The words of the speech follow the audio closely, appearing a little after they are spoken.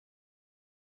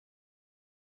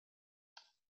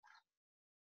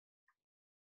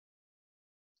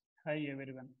Hi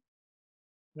everyone.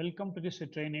 Welcome to this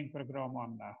training program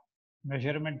on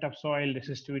measurement of soil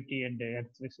resistivity and earth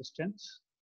resistance.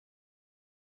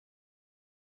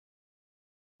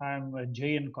 I am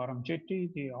J.N.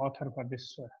 Karamchetty, the author for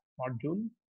this module.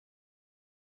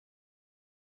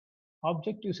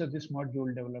 Objectives of this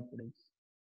module developed is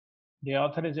the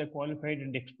author is a qualified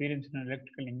and experienced in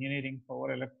electrical engineering,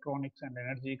 power electronics, and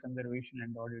energy conservation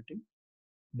and auditing,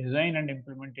 design and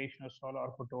implementation of solar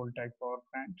photovoltaic power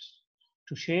plants,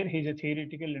 to share his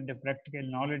theoretical and practical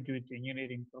knowledge with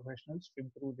engineering professionals to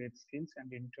improve their skills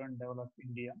and in turn develop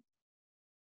India.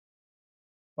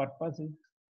 Purpose is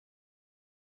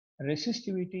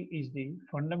resistivity is the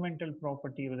fundamental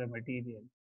property of the material.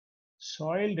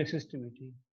 Soil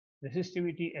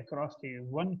resistivity across a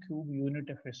 1 cube unit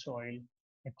of a soil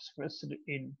expressed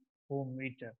in ohm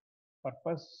meter.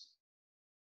 Purpose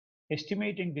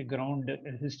estimating the ground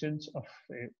resistance of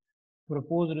a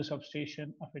proposed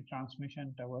substation of a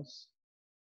transmission towers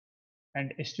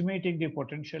and estimating the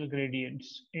potential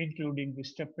gradients including the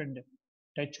step and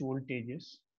touch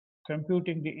voltages,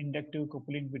 computing the inductive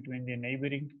coupling between the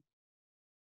neighboring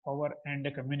power and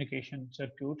communication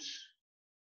circuits,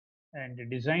 and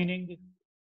designing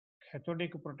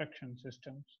cathodic protection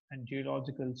systems and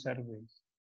geological surveys.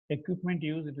 Equipment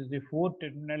used is the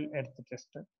 4-terminal earth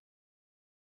tester.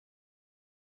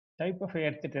 Type of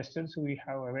earth testers we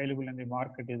have available in the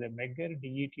market is a Megger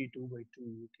DET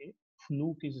 2x2 UK,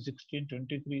 Fluke is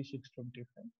 1623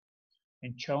 625,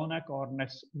 and Chaunak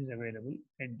Ornes is available,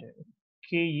 and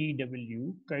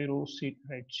KEW Cairo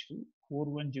CH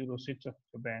 4106 of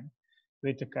Japan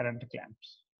with the current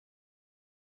clamps.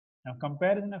 Now,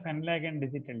 comparison of analog and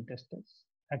digital testers.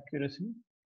 Accuracy.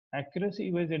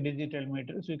 Accuracy with the digital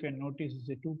meters, you can notice is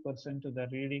a 2% of the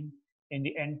reading in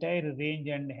the entire range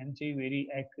and hence a very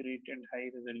accurate and high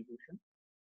resolution.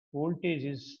 Voltage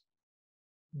is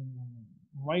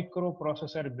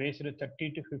microprocessor based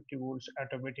 30 to 50 volts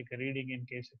automatic reading in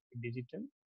case of digital.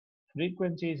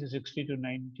 Frequency is 60 to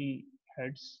 90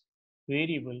 hertz.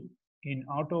 Variable. In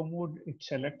auto mode, it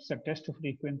selects a test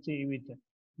frequency with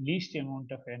least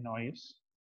amount of a noise.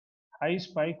 High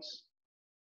spikes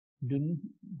do,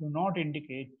 do not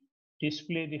indicate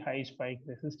display the high spike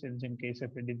resistance in case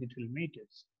of a digital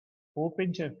meters.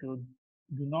 Open circuit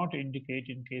do not indicate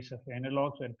in case of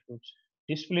analog circuits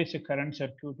displays a current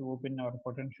circuit open or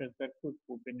potential circuit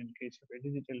open in case of a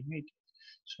digital meter.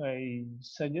 So I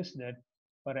suggest that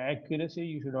for accuracy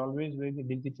you should always wear the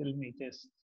digital meters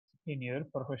in your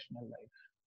professional life.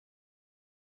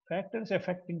 Factors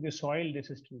affecting the soil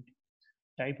resistivity.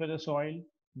 Type of the soil,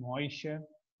 moisture,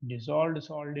 dissolved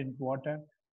salt in water,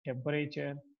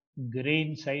 temperature,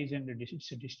 grain size and its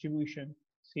distribution,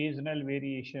 seasonal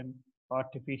variation,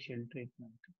 artificial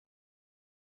treatment.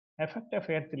 Effect of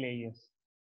earth layers.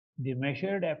 The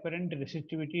measured apparent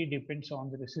resistivity depends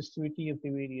on the resistivity of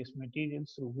the various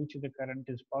materials through which the current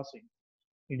is passing.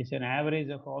 It is an average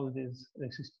of all these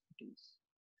resistivities.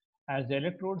 As the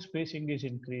electrode spacing is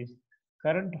increased,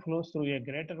 current flows through a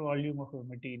greater volume of a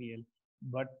material,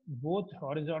 but both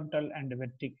horizontal and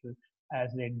vertical, as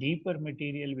the deeper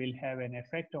material will have an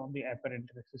effect on the apparent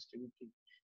resistivity.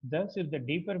 Thus, if the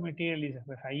deeper material is of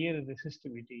a higher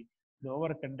resistivity,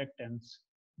 lower conductance,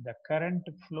 the current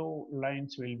flow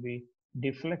lines will be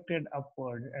deflected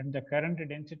upward and the current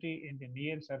density in the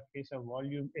near surface of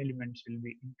volume elements will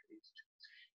be increased.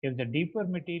 If the deeper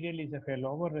material is of a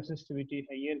lower resistivity,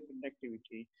 higher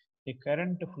conductivity, the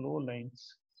current flow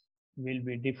lines will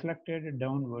be deflected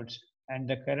downwards and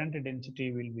the current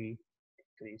density will be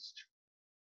increased.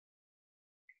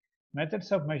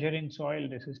 Methods of measuring soil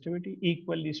resistivity: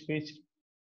 equally spaced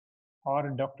or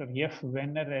Dr. F.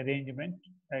 Wenner arrangement.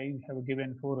 I have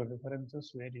given 4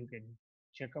 references where you can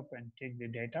check up and take the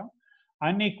data.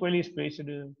 Unequally spaced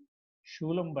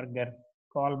Schulenberger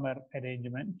Kolmer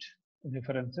arrangement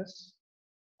references,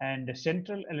 and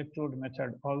central electrode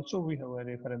method also we have a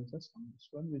references on this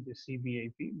one with the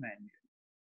CBIP manual.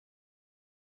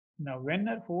 Now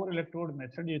Wenner 4 electrode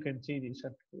method, you can see the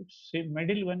circuits. See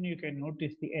middle one, you can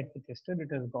notice the earth tester,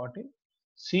 it has got a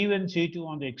C1 C2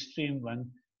 on the extreme one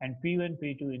and P1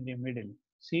 P2 in the middle.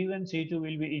 C1 C2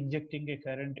 will be injecting a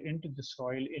current into the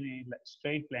soil in a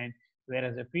straight line,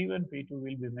 whereas the P1 P2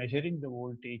 will be measuring the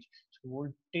voltage. So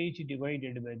voltage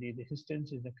divided by the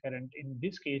resistance is the current. In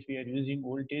this case, we are using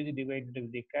voltage divided by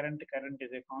the current. Current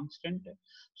is a constant,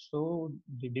 so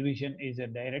the division is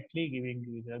directly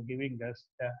giving us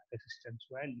the resistance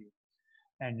value.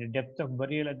 And the depth of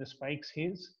burial at the spikes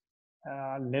is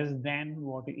less than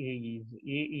what A is.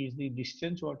 A is the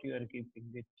distance what you are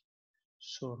keeping it.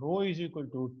 So rho is equal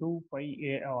to 2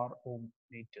 pi AR ohm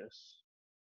meters.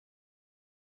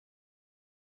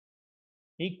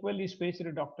 Equally spaced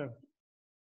Dr.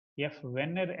 F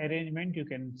Venner arrangement, you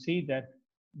can see that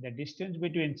the distance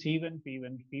between C1,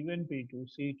 P1, P1, P2,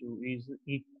 C2 is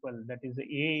equal. That is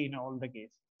A in all the cases.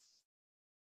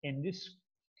 In this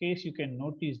case, you can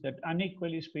notice that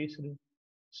unequally spaced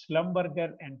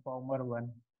Schlumberger and Palmer one.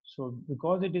 So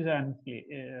because it is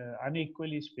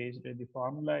unequally spaced, the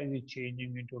formula is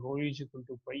changing into rho is equal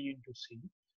to pi into C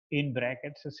in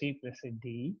brackets C plus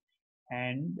D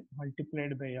and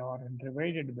multiplied by R and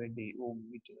divided by the ohm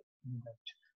meter.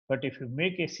 But if you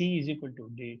make a C is equal to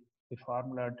D, the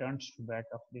formula turns to back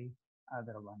of the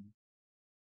other one.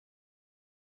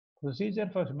 Procedure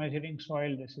for measuring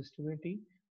soil resistivity.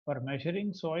 For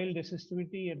measuring soil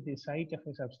resistivity at the site of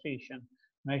a substation,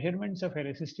 measurements of a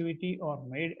resistivity are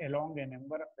made along a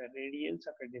number of radials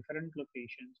of a different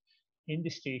locations in the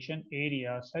station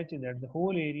area such that the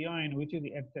whole area in which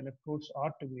the earth electrodes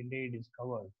ought to be laid is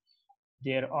covered.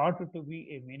 There ought to be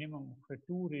a minimum of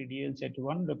two radials at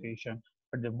one location,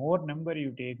 but the more number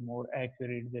you take, more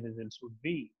accurate the results would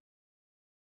be.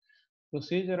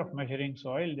 Procedure of measuring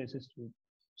soil resistance.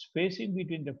 Spacing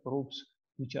between the probes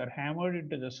which are hammered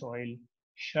into the soil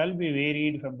shall be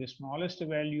varied from the smallest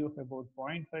value of about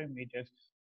 0.5 meters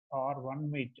or 1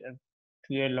 meter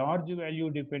to a large value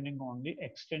depending on the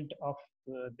extent of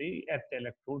the earth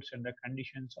electrodes and the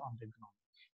conditions on the ground.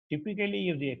 Typically,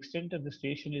 if the extent of the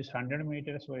station is 100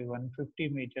 meters by 150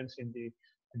 meters in the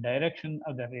direction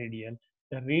of the radial,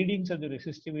 the readings of the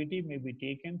resistivity may be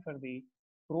taken for the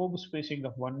probe spacing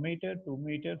of 1 meter, 2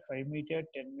 meter, 5 meter,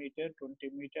 10 meter, 20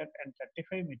 meter, and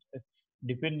 35 meters,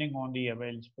 depending on the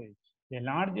available space. The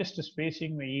largest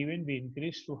spacing may even be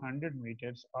increased to 100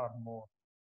 meters or more.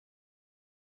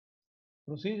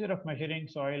 Procedure of measuring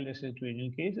soil resistivity.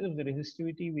 In case of the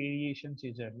resistivity variations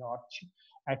is a large,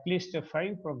 at least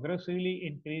five progressively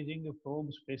increasing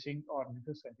probe spacing are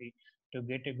necessary to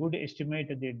get a good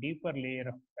estimate of the deeper layer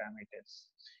of parameters.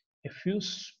 A few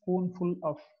spoonfuls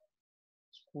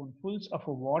of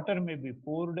water may be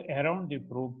poured around the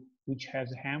probe which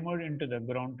has hammered into the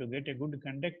ground to get a good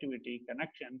conductivity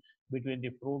connection between the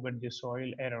probe and the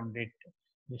soil around it.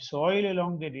 The soil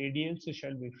along the radials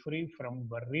shall be free from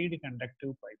buried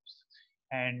conductive pipes,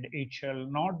 and it shall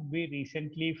not be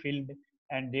recently filled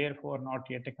and therefore not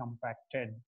yet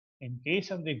compacted. In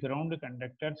case of the ground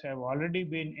conductors have already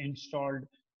been installed,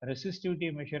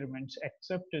 resistivity measurements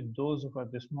except those for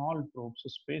the small probes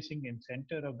spacing in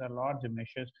center of the large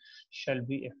meshes shall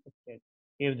be effected.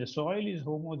 If the soil is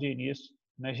homogeneous,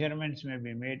 measurements may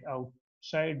be made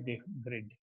outside the grid.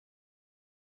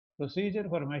 Procedure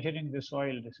for measuring the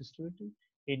soil resistivity.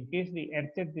 In case the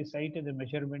earth at the site of the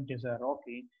measurement is a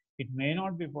rocky, it may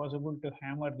not be possible to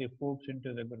hammer the probes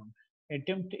into the ground.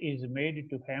 Attempt is made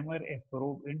to hammer a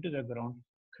probe into the ground.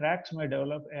 Cracks may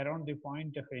develop around the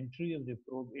point of entry of the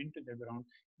probe into the ground.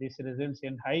 This results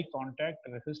in high contact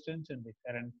resistance in the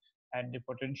current, and the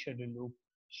potential loop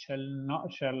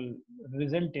shall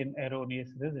result in erroneous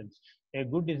results. A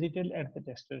good digital earth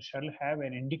tester shall have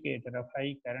an indicator of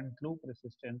high current loop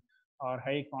resistance or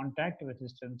high contact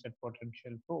resistance at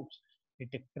potential probes. If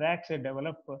the cracks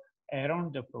develop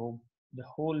around the probe, the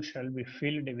hole shall be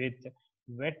filled with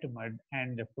wet mud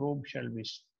and the probe shall be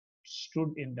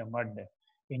stood in the mud.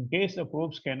 In case the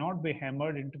probes cannot be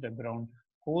hammered into the ground,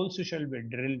 holes shall be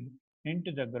drilled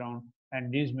into the ground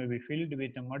and these may be filled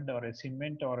with mud or a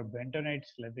cement or a bentonite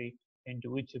slurry into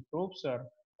which the probes are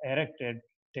erected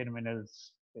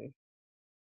terminals. Okay.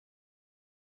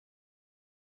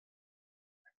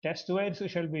 Test wires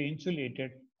shall be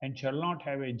insulated and shall not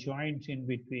have a joints in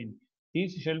between.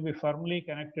 These shall be firmly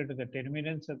connected to the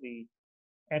terminals of the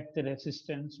earth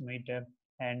resistance meter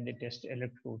and the test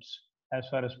electrodes. As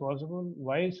far as possible,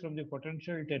 wires from the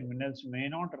potential terminals may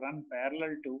not run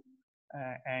parallel to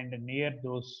and near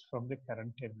those from the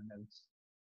current terminals.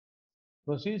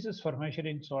 Procedures for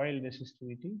measuring soil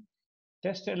resistivity.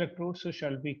 Test electrodes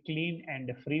shall be clean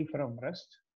and free from rust.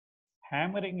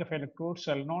 Hammering of electrodes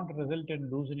shall not result in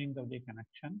loosening of the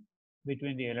connection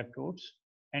between the electrodes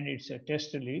and its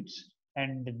test leads,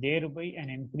 and thereby an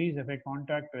increase of a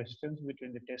contact resistance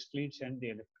between the test leads and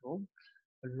the electrode.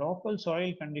 Local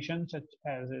soil conditions such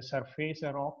as a surface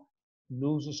rock,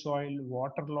 loose soil,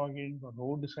 waterlogging,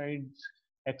 roadsides,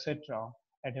 etc.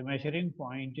 at a measuring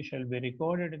point shall be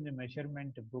recorded in the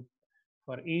measurement book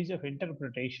for ease of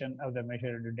interpretation of the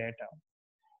measured data.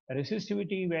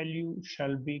 Resistivity value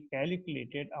shall be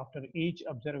calculated after each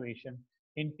observation.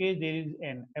 In case there is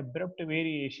an abrupt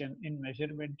variation in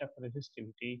measurement of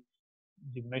resistivity,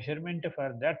 the measurement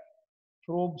for that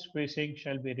probe spacing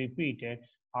shall be repeated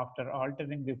after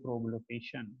altering the probe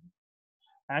location.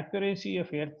 Accuracy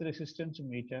of earth resistance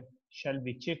meter shall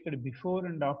be checked before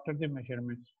and after the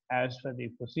measurement as per the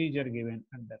procedure given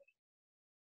under.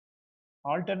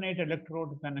 Alternate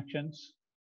electrode connections,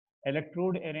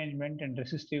 electrode arrangement and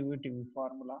resistivity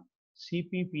formula.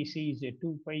 CPPC is a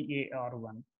 2 pi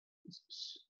AR1.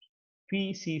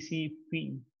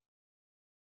 PCCP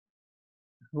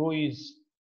rho is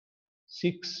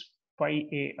 6 pi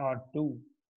AR2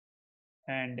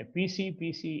 and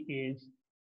PCPC is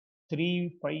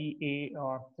 3 pi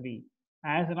AR3.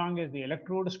 As long as the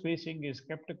electrode spacing is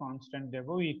kept constant, the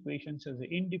above equations is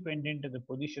independent of the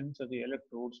positions of the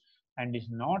electrodes and is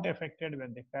not affected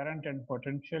when the current and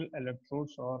potential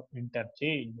electrodes are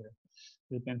interchanged.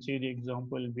 You can see the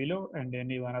example below and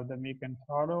any one of them you can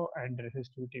follow, and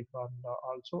resistivity formula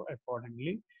also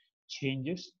accordingly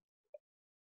changes.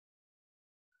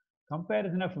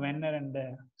 Comparison of Wenner and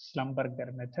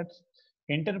Schlumberger methods.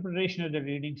 Interpretation of the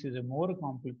readings is more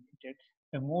complicated.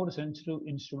 A more sensitive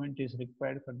instrument is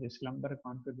required for the Schlumberger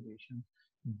configuration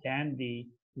than the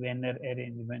Wenner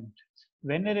arrangement.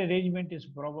 Wenner arrangement is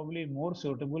probably more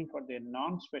suitable for the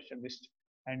non-specialist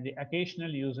and the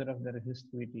occasional user of the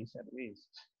resistivity surveys.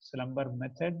 Schlumberger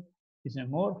method is a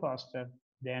more faster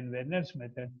than Wenner's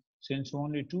method since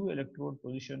only two electrode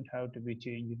positions have to be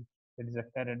changed. That is the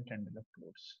current and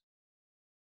electrodes.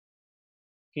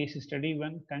 Case study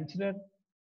 1. Consider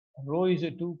rho is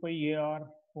a 2 pi AR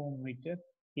ohm meter.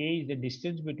 A is the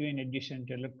distance between adjacent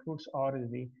electrodes. R is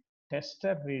the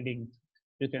tester readings.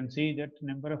 You can see that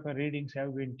number of readings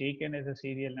have been taken as a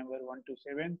serial number 1 to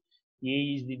 7. A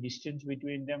is the distance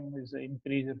between them is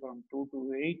increased from 2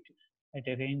 to 8 at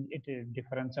a range at a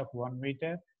difference of 1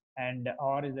 meter, and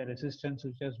R is the resistance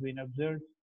which has been observed.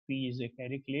 P is a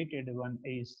calculated one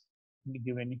is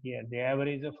given here. The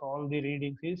average of all the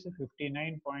readings is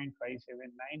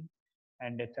 59.579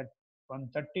 and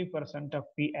 130% of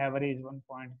P average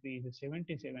 1.3 is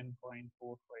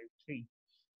 77.453.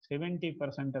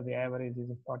 70% of the average is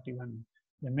 41.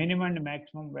 The minimum and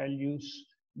maximum values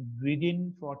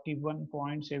within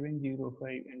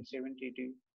 41.705 and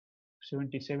 72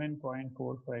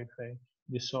 77.455.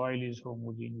 The soil is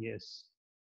homogeneous.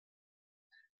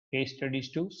 Case studies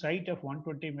 2. Site of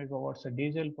 120 megawatts a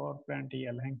diesel power plant in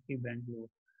Yelahanki, Bangalore,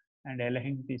 and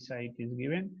Yelahanki site is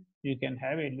given. You can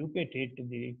have a look at it,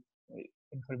 the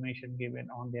information given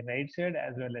on the right side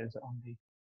as well as on the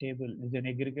table. Is an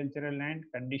agricultural land.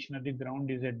 Condition of the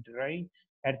ground is a dry.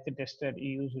 Earth tester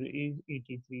used is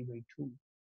 83/2.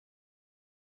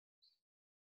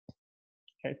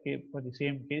 Okay, for the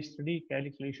same case study,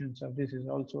 calculations of this is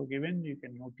also given. You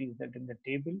can notice that in the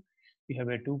table, we have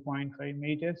a 2.5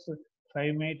 meters,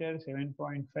 5 meters,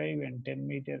 7.5, and 10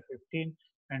 meter 15,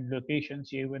 and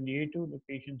locations A1, A2,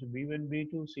 locations B1,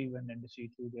 B2, C1, and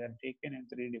C2. They are taken in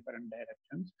 3 different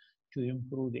directions to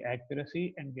improve the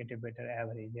accuracy and get a better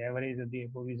average. The average of the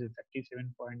above is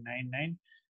 37.99,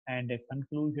 and the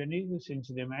conclusion is since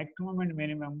the maximum and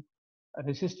minimum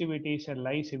resistivity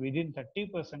lies within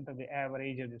 30% of the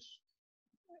average of this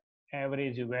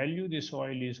average value, the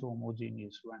soil is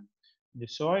homogeneous one. The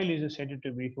soil is said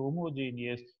to be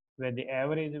homogeneous where the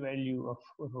average value of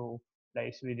rho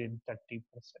lies within 30%.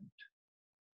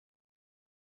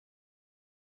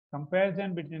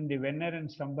 Comparison between the Wenner and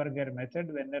Schlumberger method.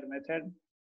 Wenner method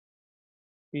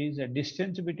is a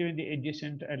distance between the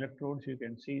adjacent electrodes. You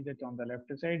can see that on the left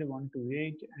side 1 to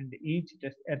 8, and each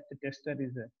earth tester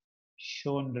is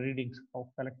shown readings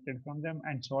of collected from them,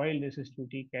 and soil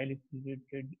resistivity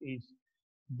calculated is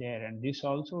there, and this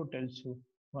also tells you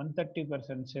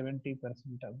 130%,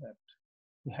 70% of that.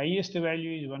 The highest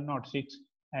value is 106,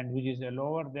 and which is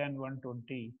lower than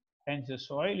 120. Hence, the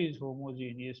soil is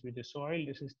homogeneous with a soil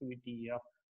resistivity of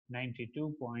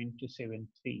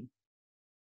 92.73.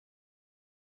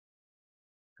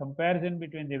 Comparison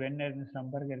between the Wenner and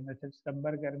Schlumberger method.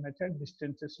 Schlumberger method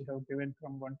distances you have given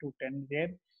from 1 to 10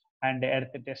 there, and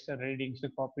earth tester readings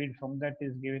copied from that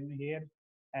is given here,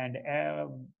 and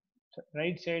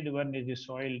right side one is the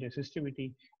soil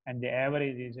resistivity, and the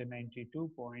average is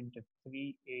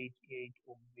 92.388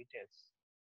 ohm meters.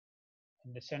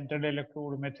 In the central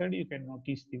electrode method, you can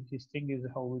notice this thing is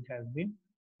how it has been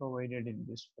provided in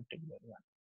this particular one.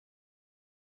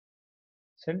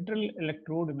 Central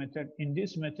electrode method. In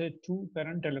this method, two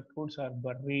current electrodes are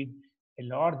buried a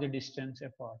large distance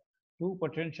apart. Two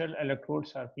potential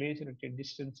electrodes are placed at a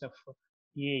distance of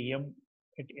A m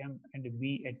at m and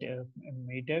B at m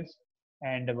meters.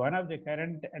 And one of the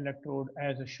current electrode,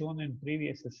 as shown in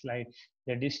previous slide,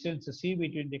 the distance C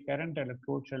between the current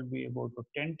electrode shall be about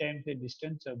 10 times the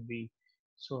distance of B.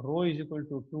 So rho is equal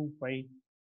to 2 pi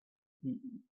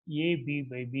AB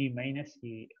by B minus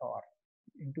AR.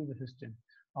 into the system.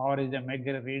 R is the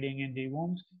Megger reading in the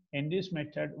ohms. In this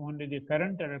method, only the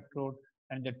current electrode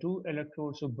and the two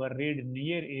electrodes buried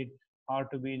near it are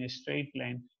to be in a straight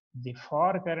line. The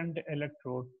far current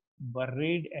electrode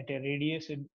buried at a radius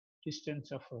in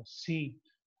distance of C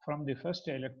from the first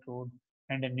electrode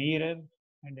and nearer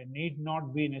and need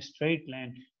not be in a straight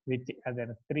line with the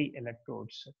other three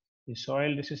electrodes. The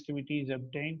soil resistivity is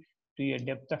obtained to a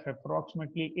depth of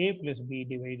approximately A plus B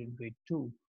divided by 2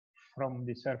 from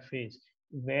the surface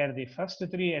where the first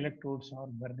three electrodes are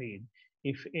buried.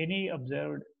 If any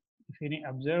observed, if any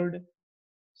observed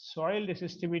soil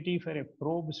resistivity for a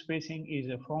probe spacing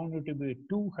is found to be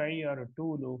too high or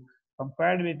too low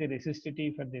compared with the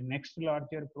resistivity for the next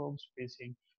larger probe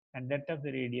spacing and that of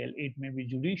the radial, it may be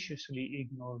judiciously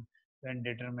ignored when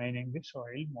determining the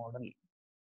soil model.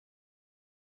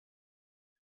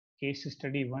 Case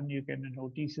study 1, you can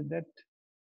notice that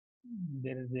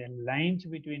there is a lines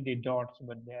between the dots,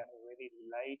 but they are very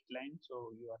light lines,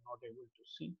 so you are not able to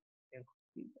see.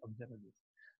 Observe this.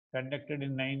 Conducted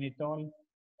in 9 ethyl,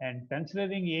 and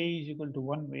considering A is equal to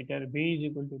 1 meter, B is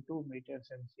equal to 2 meters,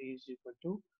 and C is equal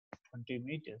to 20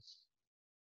 meters.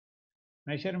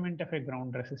 Measurement of a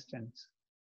ground resistance.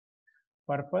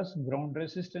 Purpose: ground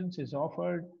resistance is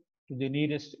offered to the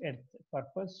nearest earth.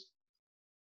 Purpose: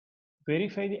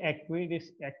 verify the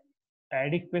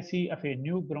adequacy of a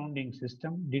new grounding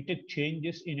system, detect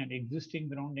changes in an existing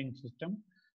grounding system,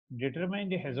 determine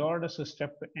the hazardous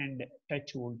step and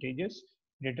touch voltages,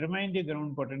 determine the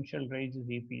ground potential rise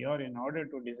EPR in order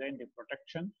to design the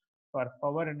protection for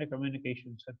power and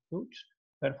communication circuits.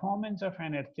 Performance of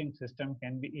an earthing system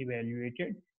can be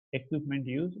evaluated. Equipment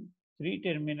used: 3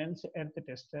 terminals earth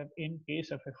tester. In case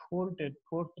of a fourth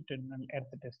terminal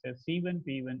earth tester, C1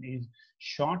 P1 is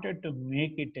shorted to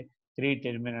make it a 3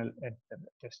 terminal earth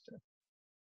tester.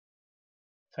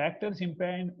 Factors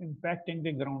impacting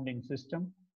the grounding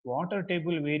system: water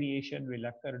table variation will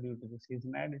occur due to the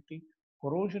seasonality,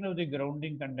 corrosion of the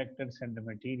grounding conductors and the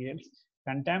materials,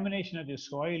 contamination of the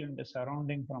soil and the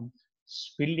surrounding from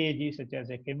spillages such as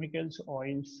chemicals,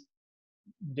 oils,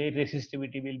 their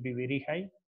resistivity will be very high,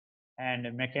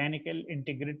 and mechanical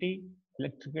integrity,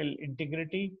 electrical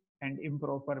integrity, and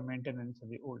improper maintenance of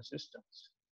the old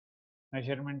systems.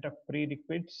 Measurement of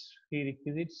prerequisites.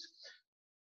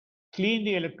 Clean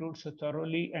the electrodes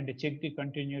thoroughly and check the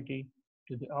continuity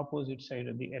to the opposite side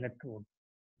of the electrode.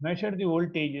 Measure the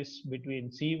voltages between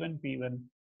C1 P1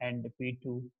 and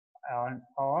P2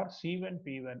 or C1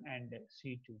 P1 and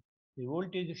C2. The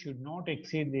voltage should not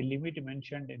exceed the limit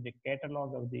mentioned in the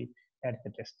catalog of the earth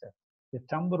tester. The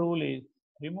thumb rule is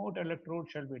remote electrode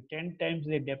shall be 10 times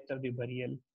the depth of the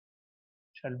burial,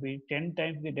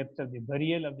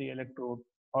 of the electrode,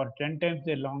 or 10 times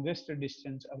the longest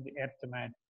distance of the earth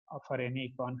mat for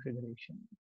any configuration.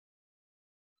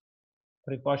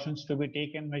 Precautions to be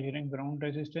taken measuring ground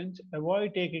resistance.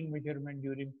 Avoid taking measurement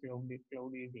during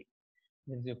cloudy day.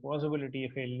 There is a possibility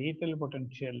of a lethal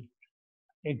potential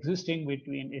existing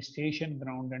between a station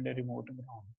ground and a remote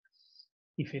ground.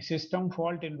 If a system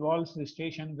fault involves the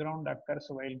station ground occurs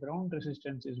while ground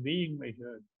resistance is being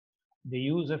measured, the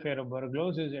use of a rubber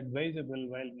gloves is advisable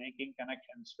while making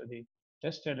connections to the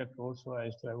test electrode so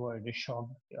as to avoid a shock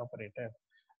to the operator.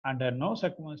 Under no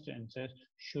circumstances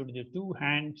should the two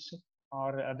hands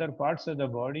or other parts of the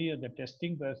body of the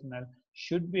testing personnel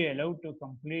should be allowed to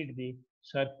complete the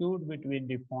circuit between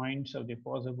the points of the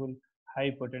possible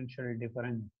high potential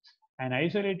difference. An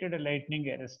isolated lightning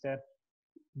arrestor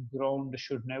ground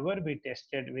should never be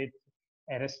tested with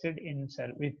arrestor in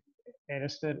service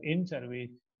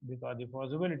because the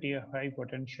possibility of high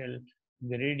potential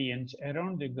gradients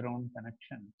around the ground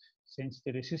connection. Since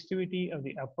the resistivity of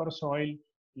the upper soil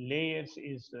layers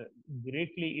is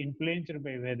greatly influenced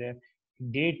by weather,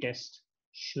 day test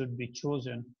should be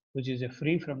chosen which is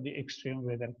free from the extreme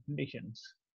weather conditions.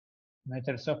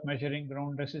 Methods of measuring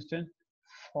ground resistance: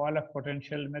 fall of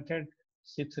potential method.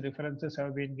 6 references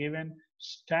have been given.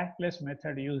 Stackless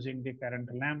method using the current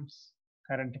clamps.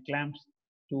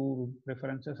 2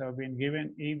 references have been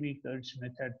given. EV Kurtz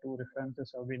method. 2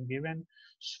 references have been given.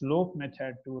 Slope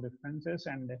method. 2 references,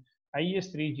 and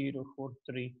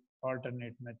IS3043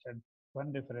 alternate method.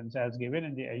 1 reference as given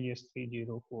in the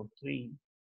IS3043.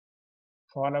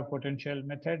 Fall of potential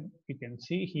method, you can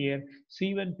see here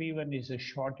C1 P1 is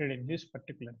shorted in this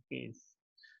particular case.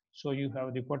 So you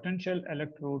have the potential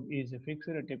electrode is fixed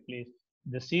at a place.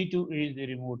 The C2 is the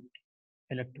remote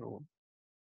electrode.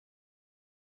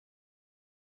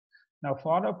 Now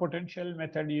fall of potential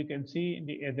method, you can see in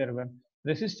the other one.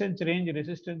 Resistance range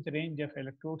of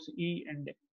electrodes E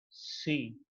and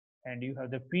C. And you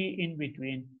have the P in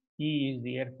between. E is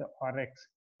the earth Rx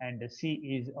and C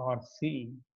is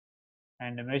RC.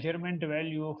 And the measurement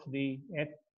value of the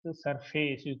earth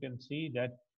surface, you can see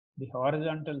that the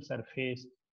horizontal surface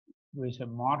is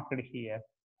marked here.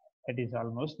 That is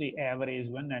almost the average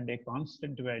one and a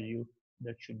constant value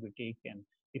that should be taken.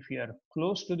 If you are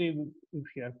close to the,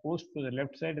 if you are close to the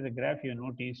left side of the graph, you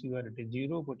notice you are at a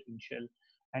zero potential,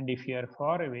 and if you are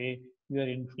far away, you are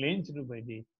influenced by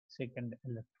the second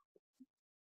electron.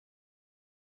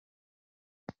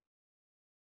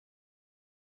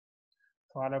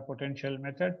 For a potential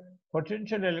method,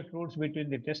 potential electrodes between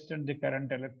the test and the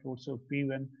current electrodes of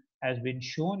P1 has been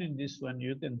shown in this one.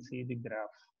 You can see the graph.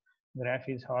 Graph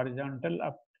is horizontal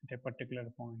up at a particular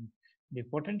point. The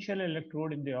potential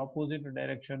electrode in the opposite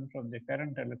direction from the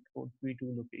current electrode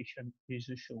P2 location is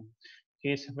shown.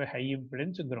 Case of a high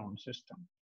impedance ground system.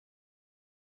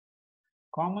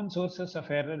 Common sources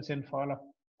of errors in fall of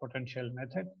potential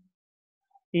method: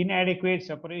 inadequate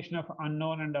separation of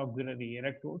unknown and auxiliary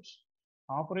electrodes,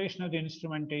 operation of the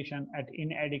instrumentation at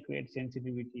inadequate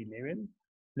sensitivity level,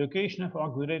 location of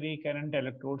auxiliary current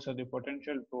electrodes or the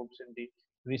potential probes in the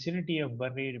vicinity of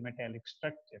buried metallic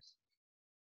structures,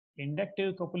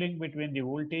 inductive coupling between the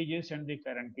voltages and the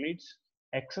current leads,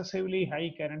 excessively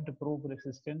high current probe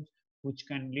resistance, which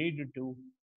can lead to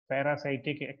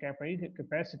parasitic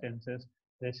capacitances,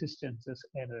 resistances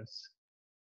errors,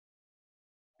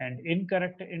 and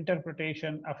incorrect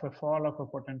interpretation of a fall of a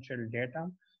potential data,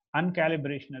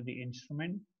 uncalibration of the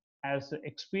instrument. As the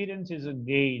experience is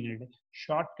gained,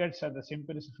 shortcuts or the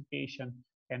simplification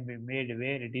can be made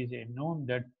where it is known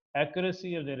that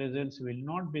accuracy of the results will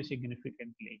not be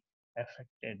significantly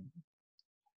affected.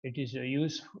 It is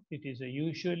a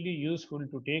usually useful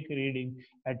to take reading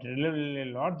at relatively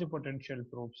large potential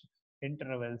probes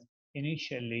intervals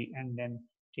initially, and then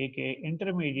take a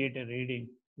intermediate reading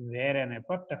where an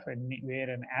where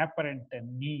an apparent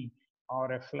knee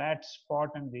or a flat spot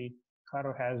in the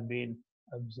curve has been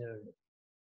observed.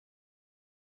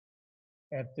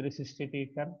 At the resistivity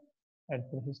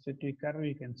curve,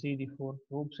 you can see the four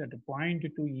probes at 0.2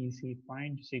 EC, zero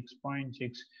point 0.6, zero point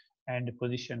 0.6, and the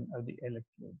position of the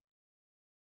electrode.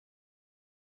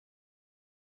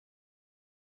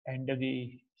 End of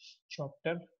the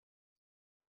chapter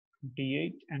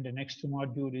 28, and the next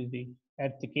module is the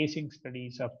earth casing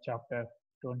studies of chapter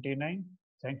 29.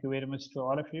 Thank you very much to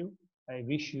all of you. I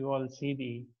wish you all see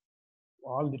the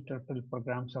all the total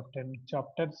programs of 10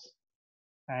 chapters,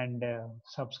 and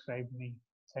subscribe me.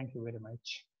 Thank you very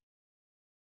much.